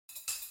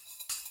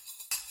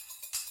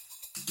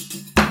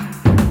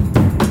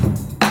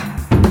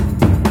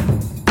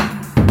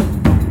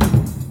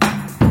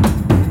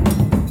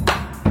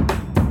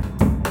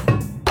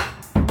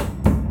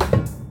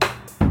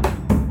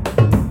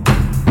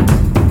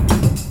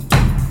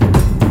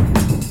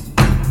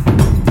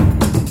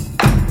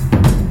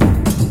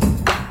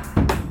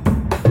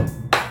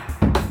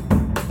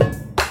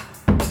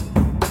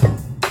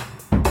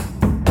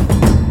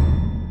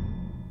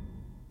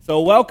So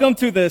welcome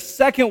to the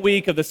second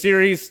week of the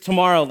series,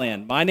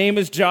 Tomorrowland. My name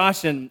is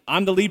Josh, and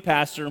I'm the lead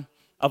pastor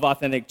of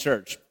Authentic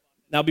Church.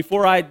 Now,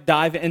 before I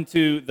dive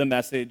into the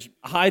message,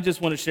 I just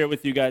want to share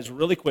with you guys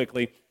really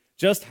quickly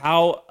just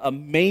how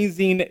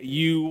amazing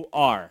you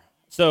are.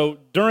 So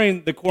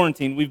during the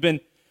quarantine, we've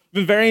been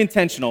very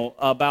intentional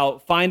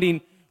about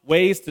finding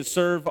ways to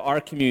serve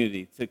our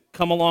community, to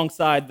come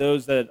alongside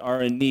those that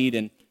are in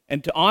need,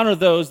 and to honor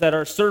those that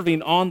are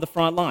serving on the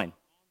front line.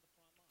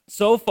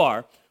 So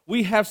far,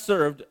 we have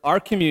served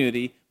our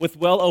community with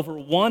well over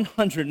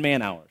 100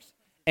 man-hours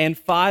and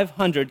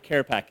 500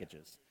 care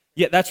packages.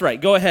 Yeah, that's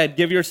right. Go ahead.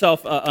 Give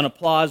yourself an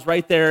applause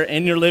right there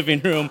in your living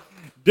room.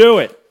 Do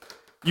it.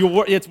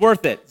 It's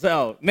worth it.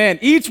 So, man,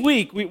 each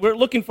week we're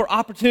looking for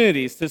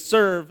opportunities to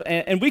serve,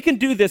 and we can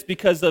do this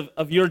because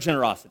of your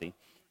generosity.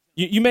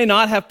 You may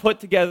not have put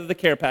together the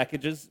care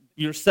packages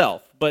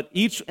yourself, but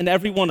each and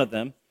every one of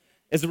them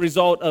is a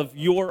result of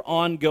your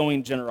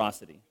ongoing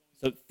generosity.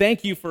 So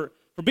thank you for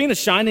being a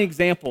shining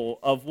example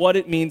of what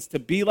it means to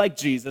be like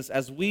Jesus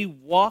as we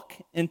walk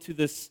through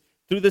this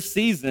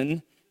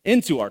season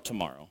into our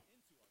tomorrow.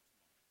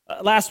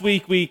 Last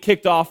week, we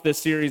kicked off this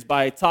series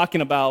by talking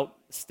about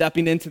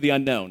stepping into the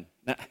unknown.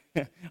 Now,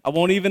 I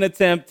won't even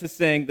attempt to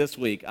sing this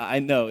week. I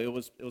know it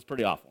was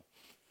pretty awful.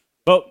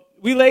 But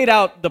we laid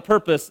out the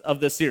purpose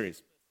of this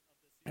series.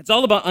 It's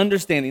all about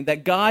understanding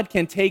that God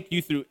can take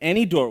you through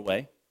any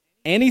doorway,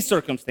 any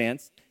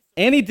circumstance,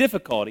 any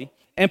difficulty,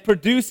 and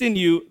produce in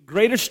you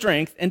greater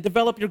strength and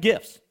develop your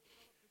gifts.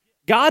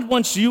 God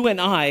wants you and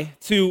I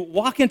to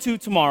walk into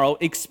tomorrow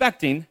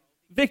expecting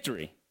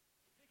victory.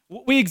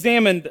 We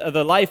examined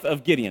the life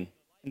of Gideon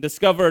and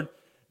discovered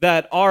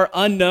that our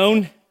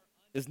unknown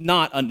is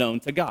not unknown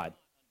to God.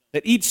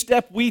 That each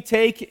step we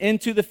take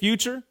into the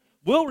future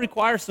will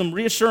require some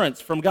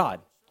reassurance from God,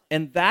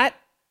 and that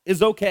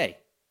is okay.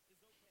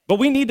 But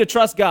we need to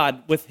trust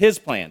God with His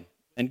plan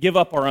and give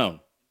up our own.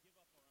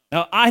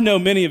 Now, I know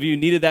many of you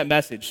needed that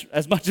message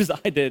as much as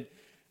I did,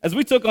 as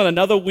we took on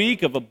another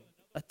week of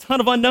a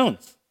ton of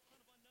unknowns.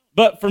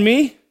 But for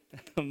me,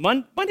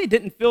 Monday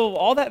didn't feel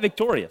all that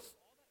victorious.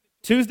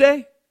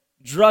 Tuesday,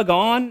 drug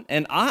on,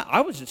 and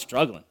I was just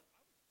struggling.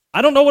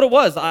 I don't know what it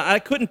was. I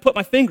couldn't put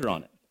my finger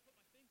on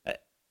it.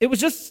 It was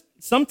just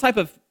some type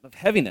of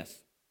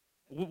heaviness.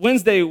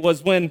 Wednesday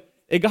was when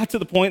it got to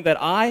the point that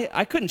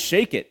I couldn't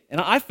shake it,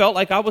 and I felt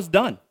like I was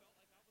done.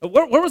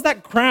 Where was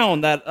that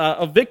crown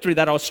of victory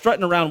that I was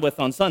strutting around with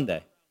on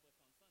Sunday?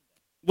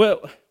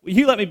 Well, will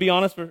you let me be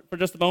honest for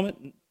just a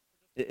moment?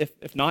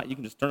 If not, you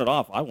can just turn it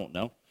off. I won't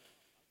know.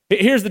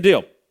 Here's the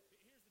deal.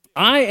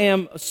 I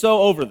am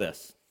so over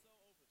this.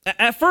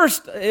 At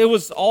first, it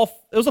was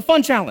a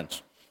fun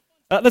challenge.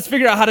 Let's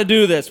figure out how to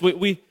do this.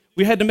 We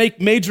had to make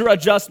major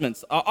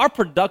adjustments. Our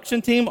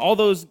production team, all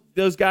those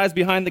guys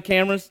behind the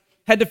cameras,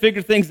 had to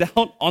figure things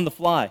out on the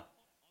fly.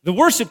 The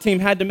worship team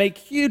had to make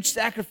huge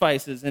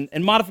sacrifices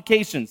and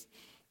modifications.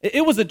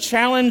 It was a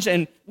challenge,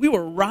 and we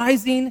were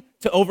rising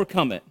to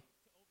overcome it.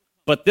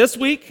 But this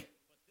week,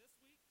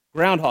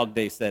 Groundhog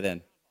Day set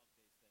in.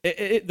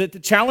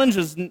 The challenge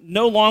is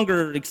no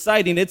longer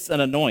exciting, it's an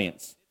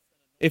annoyance.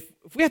 If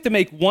we have to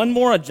make one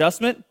more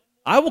adjustment,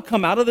 I will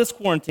come out of this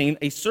quarantine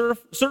a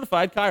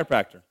certified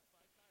chiropractor.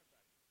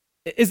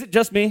 Is it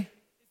just me?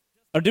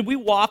 Or did we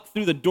walk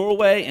through the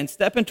doorway and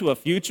step into a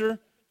future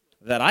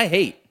that I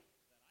hate?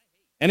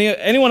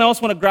 Anyone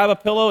else want to grab a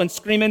pillow and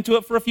scream into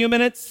it for a few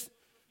minutes?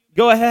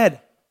 Go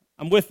ahead.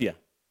 I'm with you.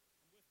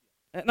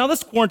 Now,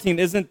 this quarantine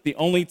isn't the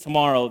only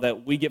tomorrow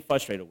that we get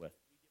frustrated with.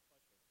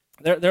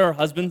 There are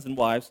husbands and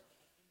wives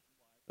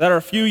that are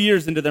a few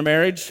years into their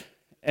marriage,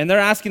 and they're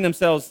asking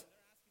themselves,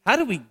 how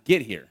did we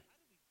get here?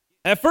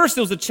 At first,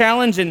 it was a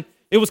challenge, and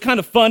it was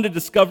kind of fun to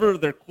discover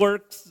their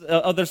quirks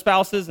of their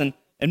spouses and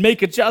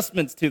make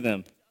adjustments to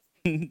them.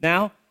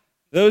 Now,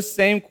 those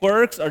same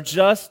quirks are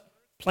just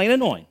plain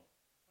annoying.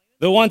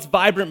 The once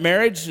vibrant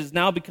marriage is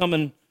now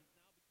becoming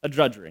a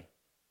drudgery.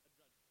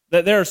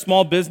 There are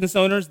small business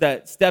owners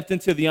that stepped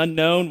into the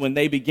unknown when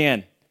they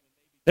began.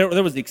 There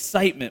was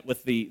excitement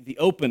with the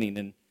opening,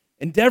 and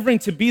endeavoring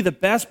to be the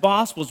best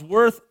boss was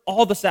worth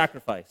all the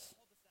sacrifice.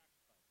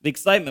 The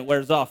excitement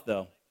wears off,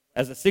 though,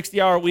 as the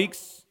 60-hour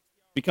weeks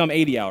become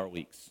 80-hour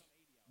weeks.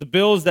 The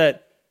bills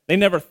that they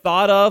never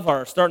thought of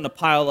are starting to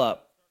pile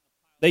up.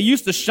 They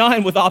used to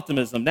shine with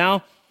optimism.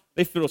 Now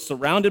they feel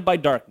surrounded by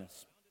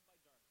darkness.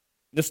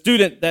 The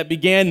student that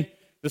began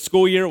the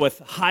school year with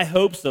high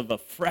hopes of a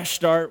fresh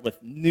start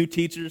with new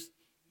teachers,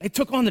 they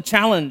took on the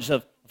challenge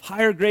of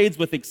higher grades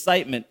with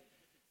excitement.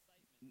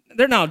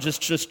 They're now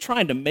just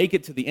trying to make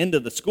it to the end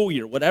of the school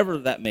year, whatever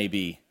that may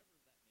be.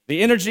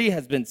 The energy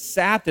has been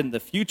sapped and the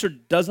future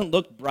doesn't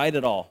look bright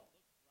at all.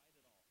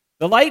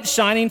 The light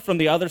shining from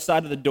the other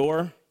side of the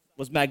door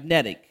was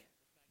magnetic,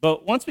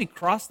 but once we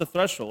cross the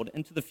threshold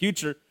into the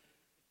future,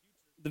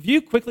 the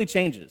view quickly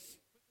changes.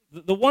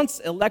 The once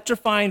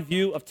electrifying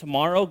view of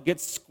tomorrow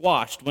gets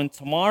squashed when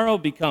tomorrow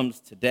becomes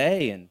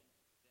today, and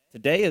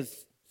today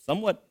is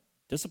somewhat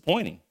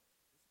disappointing.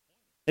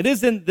 It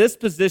is in this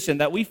position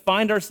that we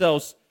find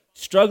ourselves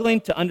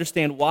struggling to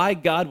understand why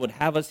God would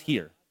have us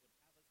here.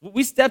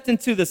 We stepped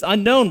into this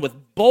unknown with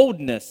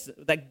boldness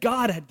that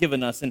God had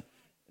given us, and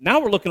now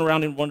we're looking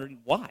around and wondering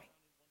why.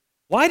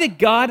 Why did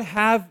God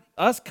have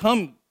us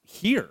come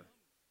here?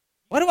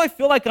 Why do I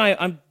feel like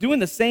I'm doing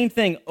the same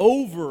thing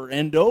over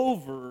and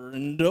over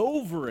and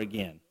over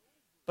again,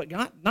 but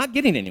not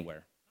getting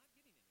anywhere?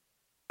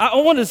 I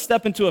wanted to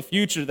step into a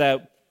future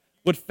that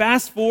would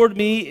fast forward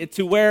me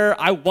to where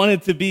I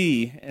wanted to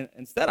be. And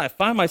instead, I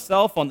find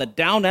myself on the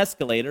down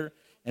escalator,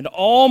 and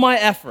all my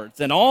efforts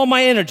and all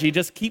my energy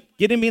just keep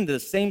getting me into the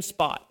same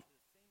spot.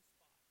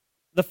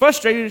 The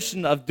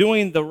frustration of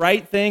doing the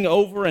right thing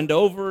over and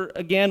over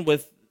again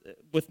with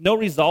no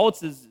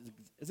results is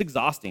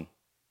exhausting.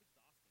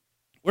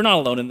 We're not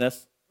alone in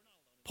this.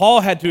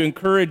 Paul had to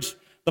encourage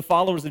the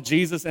followers of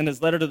Jesus in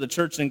his letter to the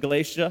church in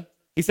Galatia.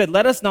 He said,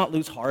 "Let us not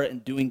lose heart in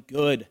doing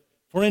good,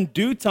 for in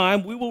due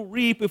time we will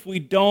reap if we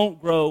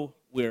don't grow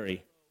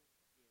weary."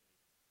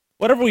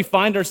 Whatever we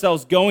find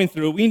ourselves going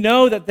through, we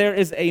know that there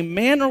is a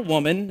man or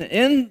woman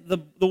in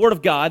the Word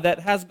of God that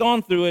has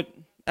gone through it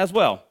as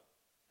well.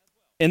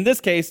 In this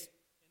case,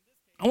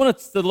 I want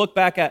us to look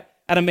back at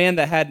a man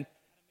that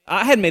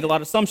I had made a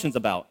lot of assumptions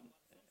about.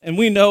 And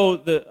we know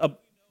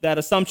that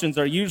assumptions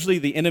are usually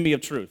the enemy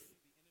of truth.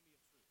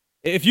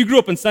 If you grew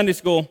up in Sunday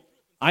school,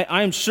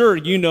 I'm sure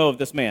you know of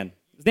this man.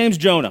 His name's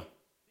Jonah.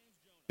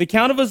 The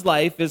account of his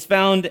life is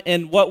found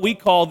in what we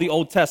call the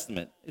Old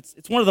Testament.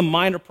 It's one of the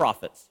minor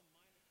prophets.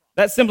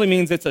 That simply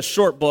means it's a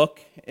short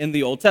book in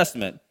the Old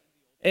Testament.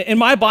 In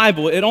my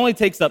Bible, it only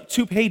takes up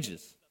 2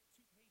 pages.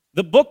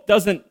 The book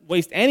doesn't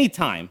waste any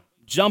time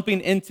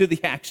jumping into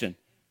the action.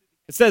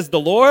 It says, the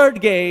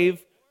Lord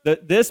gave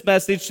this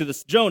message to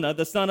Jonah,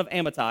 the son of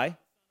Amittai: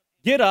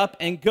 "Get up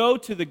and go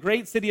to the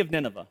great city of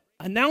Nineveh.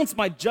 Announce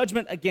my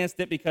judgment against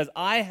it, because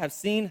I have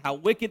seen how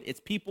wicked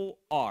its people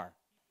are."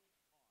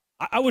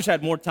 I wish I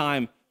had more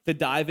time to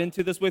dive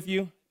into this with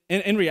you.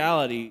 In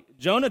reality,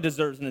 Jonah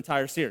deserves an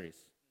entire series.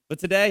 But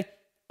today,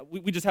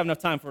 we just have enough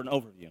time for an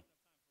overview.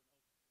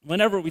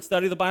 Whenever we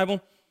study the Bible,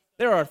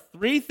 there are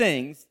 3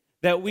 things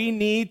that we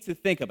need to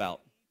think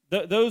about.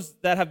 Those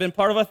that have been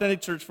part of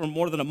Authentic Church for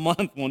more than a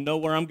month will know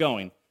where I'm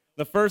going.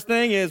 The first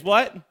thing is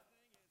what?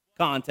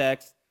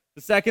 Context.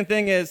 The second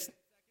thing is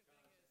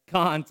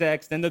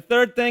context. And the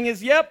third thing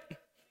is,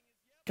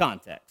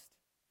 context.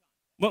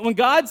 When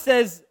God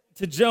says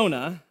to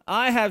Jonah,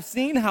 "I have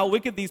seen how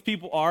wicked these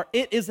people are,"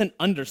 it is an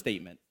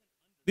understatement.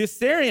 The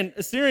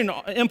Assyrian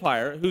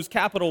Empire, whose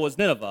capital was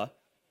Nineveh,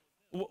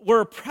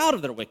 were proud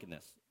of their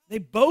wickedness. They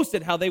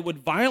boasted how they would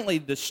violently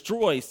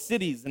destroy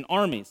cities and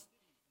armies.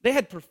 They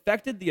had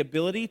perfected the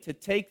ability to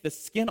take the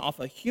skin off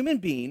a human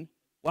being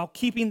while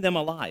keeping them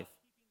alive.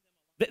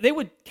 They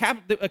would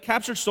a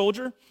captured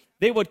soldier,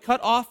 they would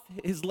cut off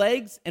his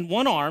legs and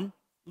one arm,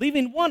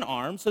 leaving one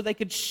arm so they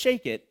could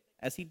shake it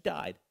as he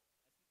died.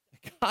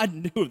 God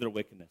knew of their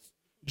wickedness.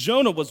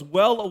 Jonah was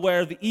well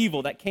aware of the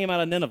evil that came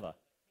out of Nineveh.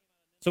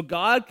 So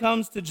God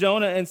comes to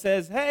Jonah and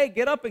says, "Hey,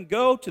 get up and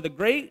go to the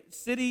great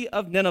city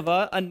of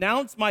Nineveh.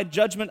 Announce my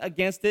judgment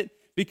against it,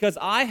 because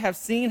I have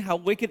seen how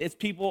wicked its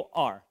people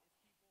are."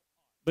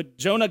 But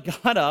Jonah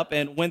got up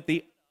and went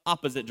the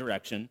opposite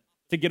direction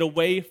to get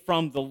away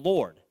from the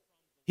Lord.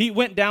 He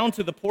went down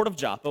to the port of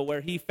Joppa,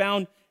 where he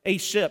found a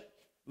ship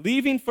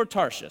leaving for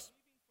Tarshish.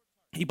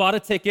 He bought a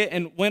ticket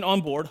and went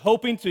on board,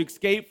 hoping to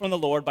escape from the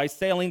Lord by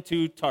sailing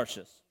to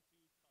Tarshish.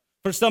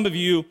 For some of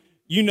you,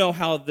 you know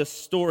how this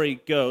story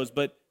goes,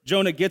 but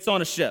Jonah gets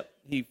on a ship.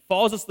 He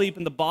falls asleep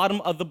in the bottom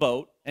of the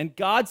boat, and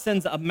God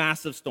sends a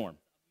massive storm.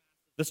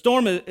 The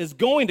storm is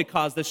going to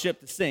cause the ship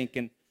to sink,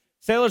 and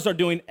sailors are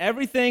doing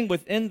everything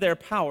within their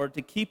power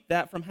to keep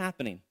that from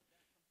happening.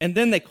 And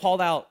then they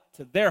called out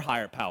to their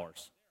higher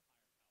powers,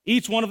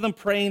 each one of them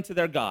praying to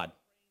their God.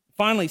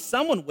 Finally,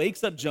 someone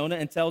wakes up Jonah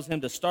and tells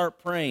him to start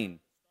praying.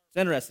 It's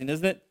interesting,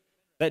 isn't it?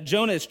 That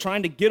Jonah is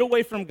trying to get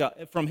away from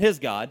God, from his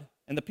God,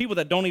 and the people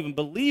that don't even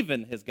believe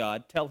in his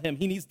God tell him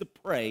he needs to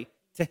pray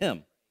to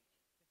him.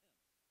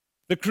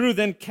 The crew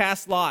then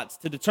cast lots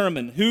to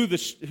determine who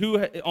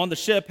on the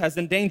ship has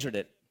endangered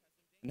it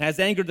and has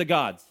angered the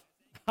gods.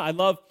 I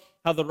love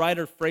how the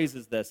writer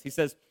phrases this. He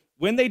says,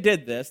 when they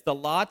did this, the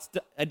lots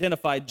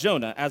identified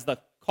Jonah as the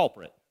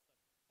culprit.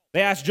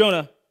 They asked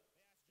Jonah,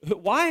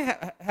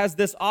 "Why has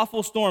this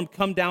awful storm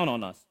come down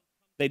on us?"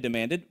 They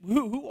demanded.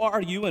 Who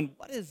are you, and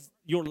what is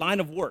your line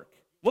of work?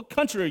 What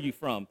country are you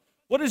from?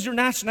 What is your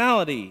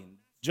nationality?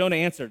 Jonah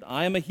answered,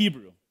 "I am a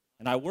Hebrew,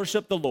 and I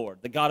worship the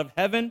Lord, the God of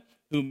heaven,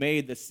 who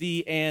made the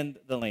sea and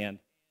the land."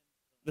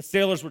 The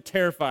sailors were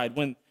terrified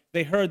when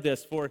they heard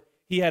this, for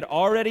he had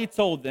already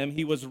told them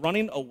he was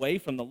running away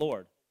from the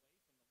Lord.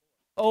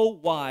 Oh,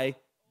 why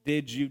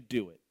did you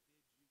do it?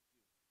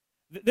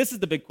 This is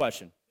the big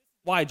question.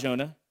 Why,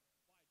 Jonah?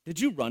 Did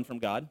you run from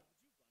God?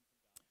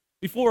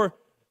 Before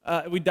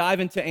we dive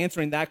into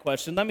answering that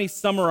question, let me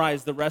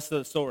summarize the rest of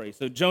the story.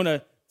 So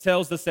Jonah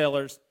tells the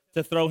sailors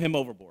to throw him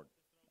overboard.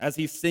 As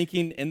he's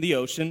sinking in the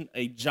ocean,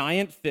 a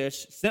giant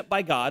fish sent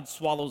by God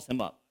swallows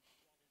him up.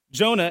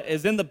 Jonah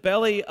is in the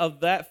belly of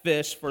that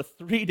fish for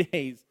 3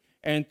 days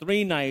and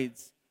 3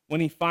 nights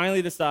when he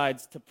finally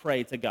decides to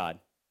pray to God.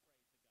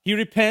 He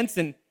repents,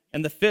 and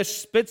the fish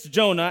spits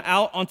Jonah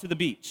out onto the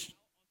beach.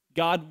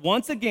 God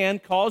once again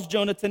calls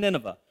Jonah to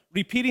Nineveh,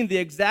 repeating the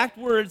exact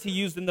words he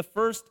used in the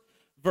first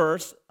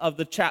verse of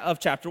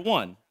chapter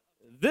 1.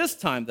 This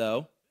time,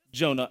 though,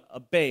 Jonah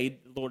obeyed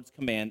the Lord's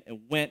command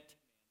and went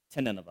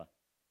to Nineveh.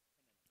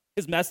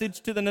 His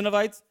message to the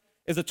Ninevites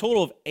is a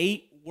total of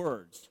 8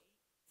 words.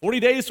 40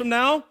 days from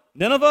now,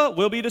 Nineveh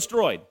will be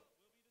destroyed.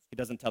 He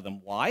doesn't tell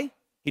them why.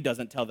 He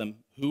doesn't tell them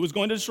who is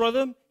going to destroy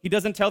them. He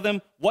doesn't tell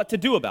them what to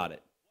do about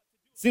it.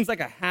 Seems like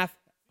a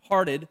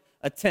half-hearted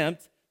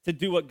attempt to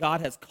do what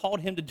God has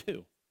called him to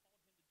do.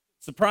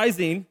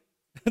 Surprising,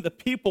 the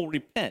people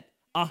repent.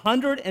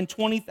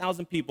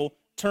 120,000 people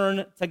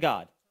turn to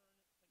God.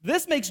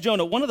 This makes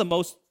Jonah one of the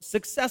most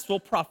successful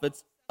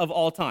prophets of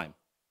all time.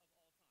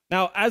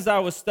 Now, as I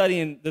was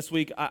studying this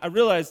week, I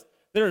realized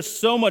there is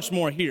so much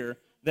more here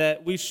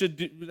that we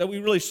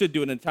really should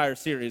do an entire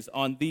series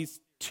on these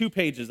 2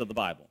 pages of the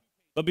Bible.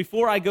 But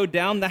before I go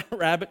down that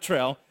rabbit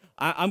trail,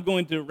 I'm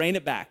going to rein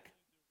it back.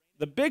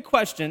 The big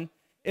question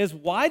is,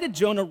 why did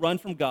Jonah run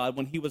from God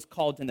when he was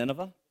called to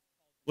Nineveh?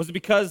 Was it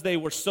because they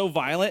were so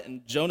violent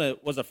and Jonah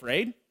was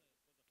afraid?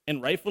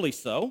 And rightfully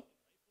so?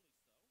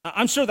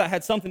 I'm sure that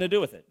had something to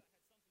do with it.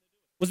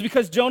 Was it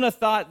because Jonah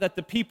thought that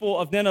the people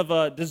of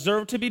Nineveh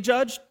deserved to be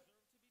judged?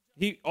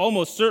 He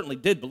almost certainly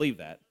did believe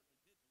that.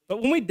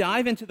 But when we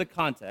dive into the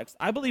context,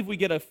 I believe we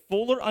get a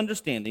fuller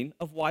understanding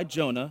of why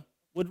Jonah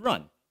would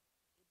run.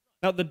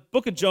 Now, the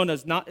book of Jonah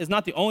is not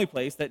the only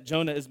place that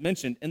Jonah is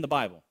mentioned in the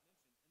Bible.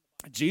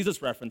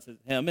 Jesus references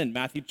him in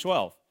Matthew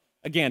 12.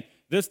 Again,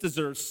 this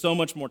deserves so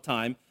much more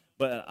time,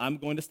 but I'm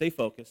going to stay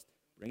focused.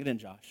 Bring it in,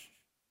 Josh.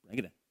 Bring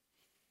it in.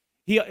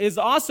 He is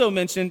also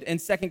mentioned in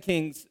 2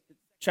 Kings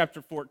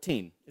chapter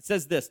 14. It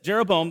says this: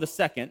 Jeroboam the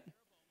second,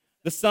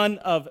 the son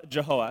of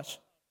Jehoash,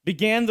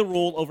 began the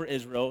rule over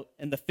Israel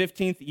in the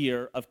 15th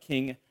year of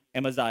King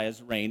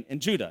Amaziah's reign in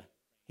Judah.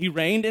 He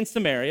reigned in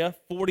Samaria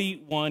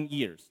 41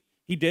 years.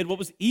 He did what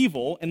was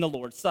evil in the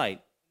Lord's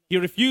sight. He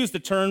refused to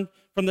turn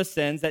from the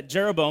sins that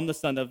Jeroboam the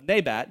son of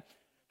Nebat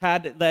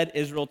had led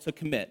Israel to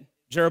commit.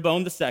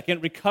 Jeroboam II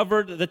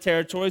recovered the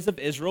territories of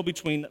Israel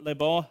between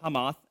Lebo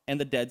Hamath and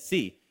the Dead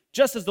Sea,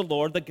 just as the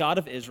Lord, the God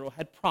of Israel,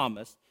 had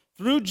promised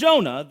through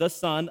Jonah, the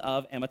son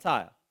of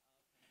Amittai,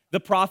 the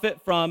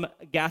prophet from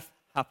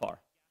Gath-Hapar.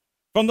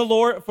 For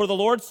the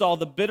Lord saw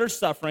the bitter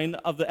suffering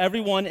of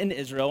everyone in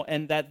Israel,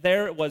 and that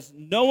there was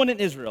no one in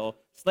Israel,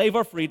 slave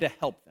or free, to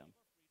help them.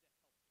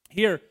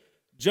 Here,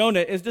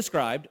 Jonah is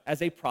described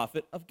as a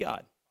prophet of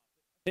God.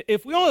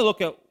 If we only look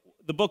at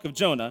the book of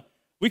Jonah,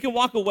 we can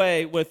walk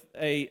away with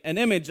an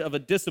image of a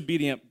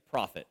disobedient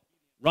prophet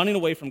running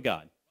away from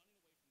God.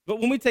 But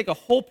when we take a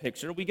whole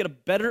picture, we get a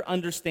better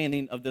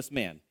understanding of this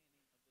man.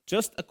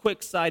 Just a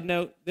quick side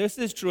note, this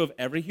is true of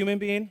every human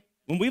being.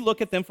 When we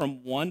look at them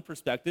from one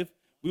perspective,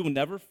 we will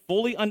never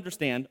fully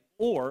understand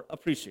or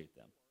appreciate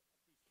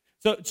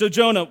them. So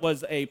Jonah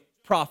was a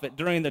prophet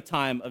during the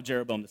time of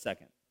Jeroboam II.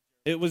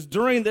 It was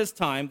during this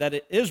time that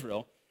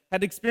Israel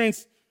had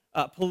experienced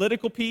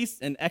political peace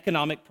and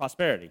economic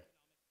prosperity.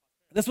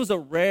 This was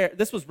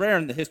rare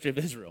in the history of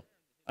Israel.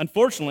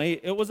 Unfortunately,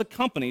 it was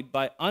accompanied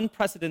by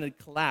unprecedented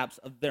collapse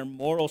of their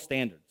moral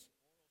standards.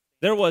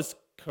 There was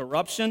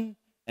corruption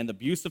and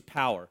abuse of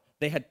power.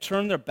 They had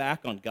turned their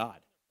back on God.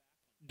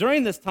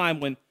 During this time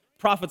when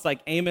prophets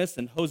like Amos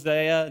and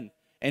Hosea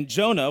and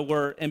Jonah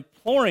were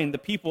imploring the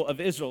people of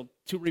Israel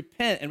to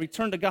repent and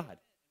return to God.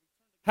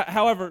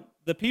 However,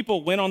 the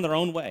people went on their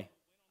own way.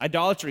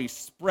 Idolatry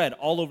spread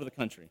all over the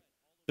country.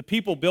 The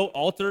people built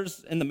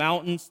altars in the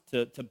mountains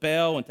to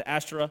Baal and to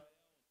Asherah.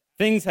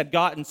 Things had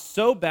gotten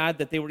so bad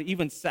that they were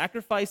even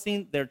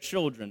sacrificing their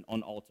children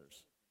on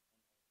altars.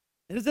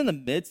 It is in the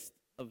midst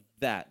of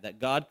that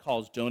God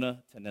calls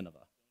Jonah to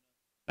Nineveh.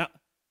 Now,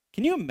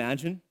 can you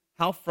imagine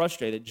how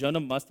frustrated Jonah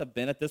must have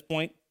been at this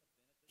point?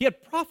 He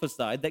had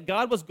prophesied that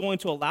God was going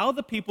to allow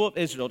the people of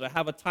Israel to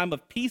have a time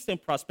of peace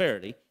and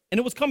prosperity, and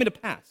it was coming to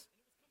pass.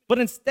 But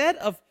instead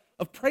of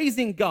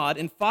praising God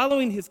and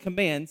following his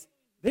commands,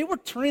 they were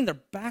turning their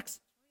backs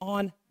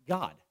on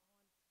God.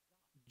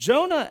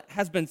 Jonah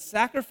has been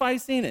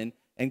sacrificing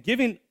and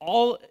giving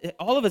all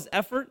of his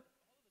effort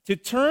to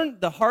turn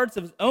the hearts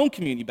of his own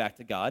community back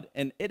to God,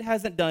 and it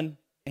hasn't done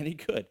any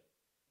good.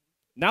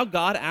 Now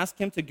God asked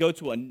him to go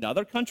to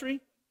another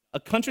country, a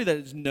country that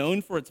is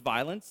known for its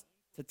violence,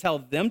 to tell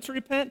them to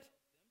repent?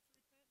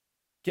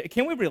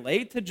 Can we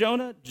relate to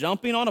Jonah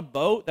jumping on a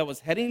boat that was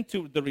heading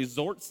to the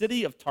resort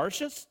city of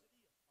Tarshish?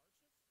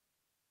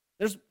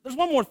 There's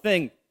one more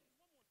thing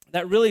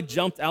that really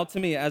jumped out to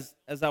me as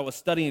I was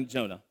studying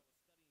Jonah.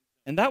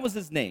 and that was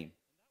his name,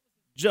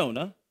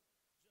 Jonah,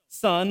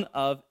 son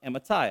of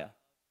Amittai.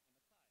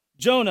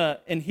 Jonah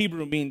in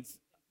Hebrew means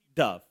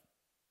dove.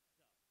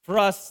 For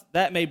us,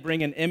 that may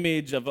bring an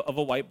image of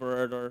a white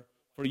bird, or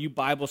for you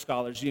Bible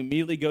scholars, you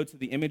immediately go to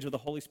the image of the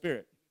Holy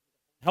Spirit.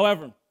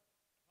 However,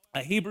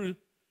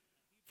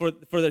 for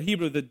the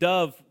Hebrew, the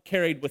dove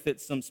carried with it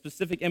some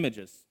specific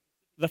images.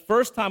 The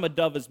first time a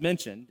dove is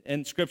mentioned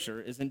in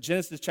Scripture is in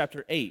Genesis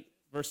chapter 8,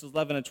 verses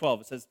 11 and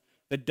 12. It says,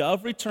 "The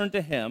dove returned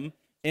to him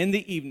in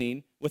the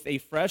evening with a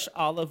fresh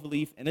olive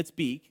leaf in its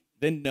beak.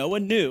 Then Noah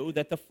knew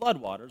that the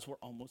floodwaters were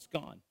almost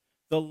gone."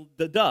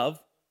 The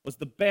dove was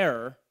the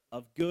bearer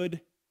of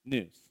good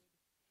news.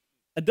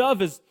 A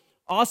dove is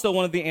also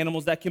one of the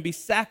animals that can be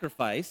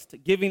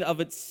sacrificed, giving of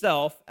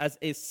itself as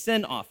a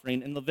sin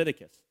offering in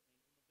Leviticus.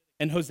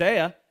 In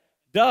Hosea,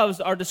 doves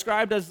are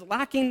described as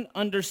lacking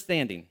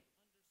understanding.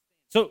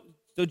 So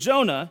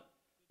Jonah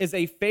is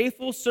a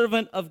faithful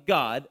servant of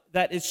God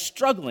that is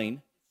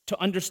struggling to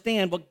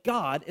understand what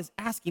God is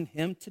asking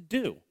him to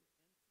do.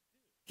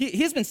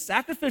 He's been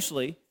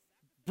sacrificially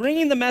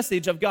bringing the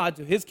message of God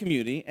to his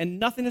community, and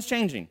nothing is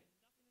changing.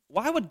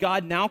 Why would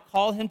God now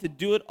call him to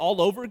do it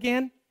all over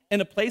again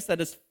in a place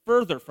that is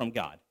further from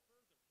God?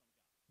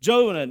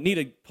 Jonah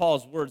needed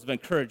Paul's words of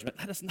encouragement.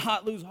 Let us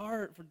not lose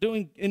heart for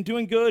doing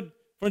good,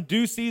 for in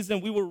due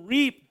season we will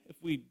reap if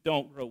we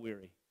don't grow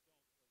weary.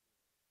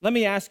 Let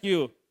me ask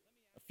you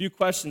a few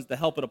questions to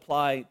help it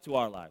apply to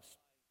our lives.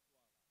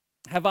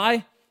 Have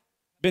I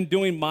been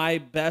doing my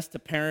best to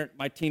parent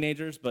my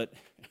teenagers, but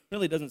it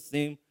really doesn't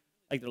seem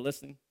like they're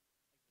listening?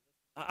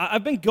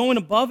 I've been going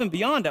above and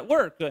beyond at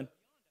work,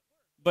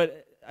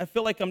 but I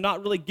feel like I'm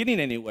not really getting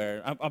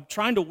anywhere. I'm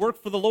trying to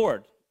work for the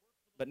Lord,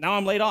 but now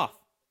I'm laid off.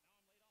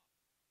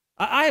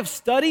 I have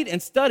studied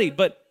and studied,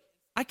 but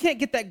I can't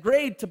get that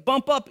grade to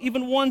bump up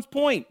even 1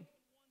 point.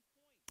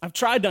 I've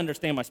tried to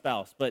understand my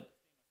spouse, but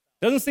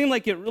it doesn't seem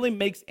like it really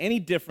makes any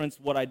difference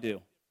what I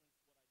do.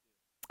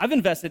 I've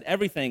invested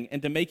everything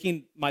into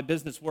making my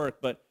business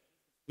work, but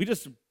we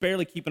just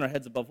barely keeping our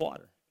heads above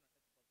water.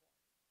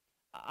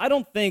 I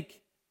don't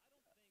think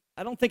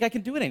I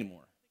can do it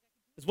anymore,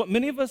 is what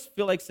many of us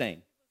feel like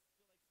saying.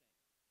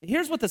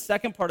 Here's what the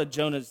second part of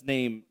Jonah's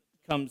name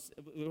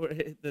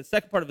the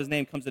second part of his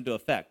name comes into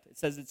effect. It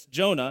says it's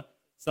Jonah,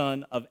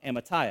 son of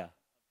Amittai.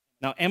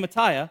 Now,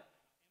 Amittai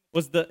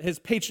was his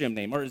patriarch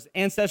name, or his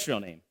ancestral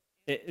name.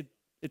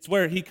 It's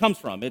where he comes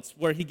from. It's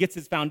where he gets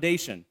his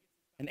foundation.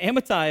 And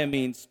Amittai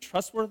means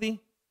trustworthy,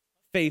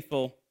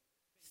 faithful,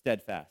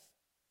 steadfast.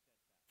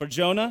 For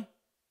Jonah,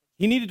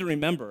 he needed to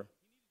remember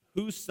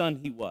whose son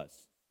he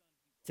was.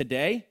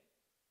 Today,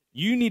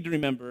 you need to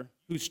remember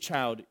whose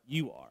child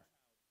you are.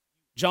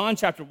 John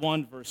chapter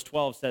 1, verse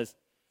 12 says,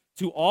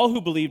 "To all who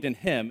believed in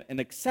him and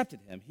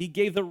accepted him, he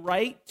gave the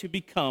right to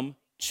become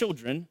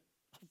children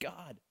of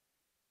God."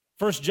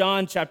 1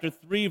 John chapter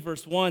 3,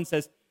 verse 1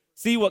 says,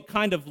 "See what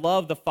kind of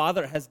love the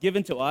Father has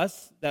given to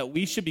us, that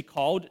we should be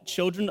called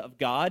children of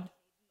God,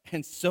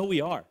 and so we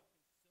are."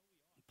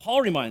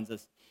 Paul reminds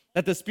us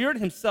that the Spirit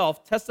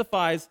himself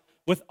testifies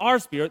with our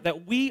spirit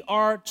that we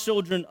are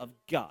children of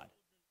God.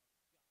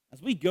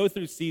 As we go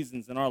through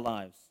seasons in our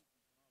lives,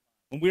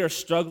 when we are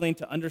struggling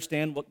to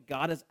understand what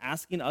God is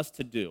asking us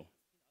to do,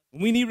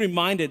 we need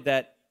reminded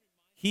that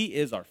he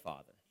is our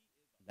Father,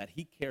 that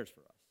he cares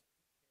for us.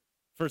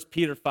 1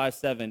 Peter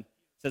 5:7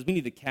 says we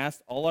need to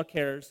cast all our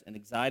cares and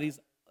anxieties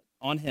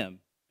on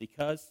him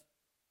because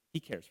he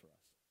cares for us.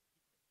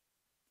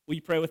 Will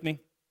you pray with me?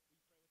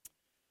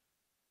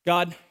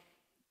 God,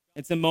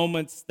 it's in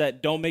moments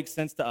that don't make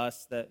sense to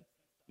us that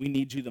we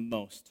need you the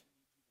most.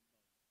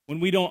 When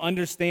we don't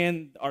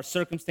understand our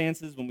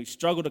circumstances, when we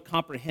struggle to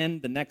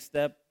comprehend the next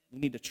step, we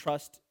need to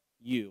trust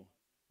you,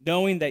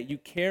 knowing that you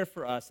care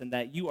for us and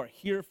that you are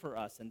here for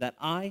us and that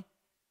I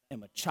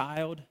am a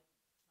child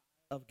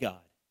of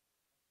God.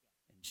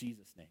 In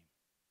Jesus' name.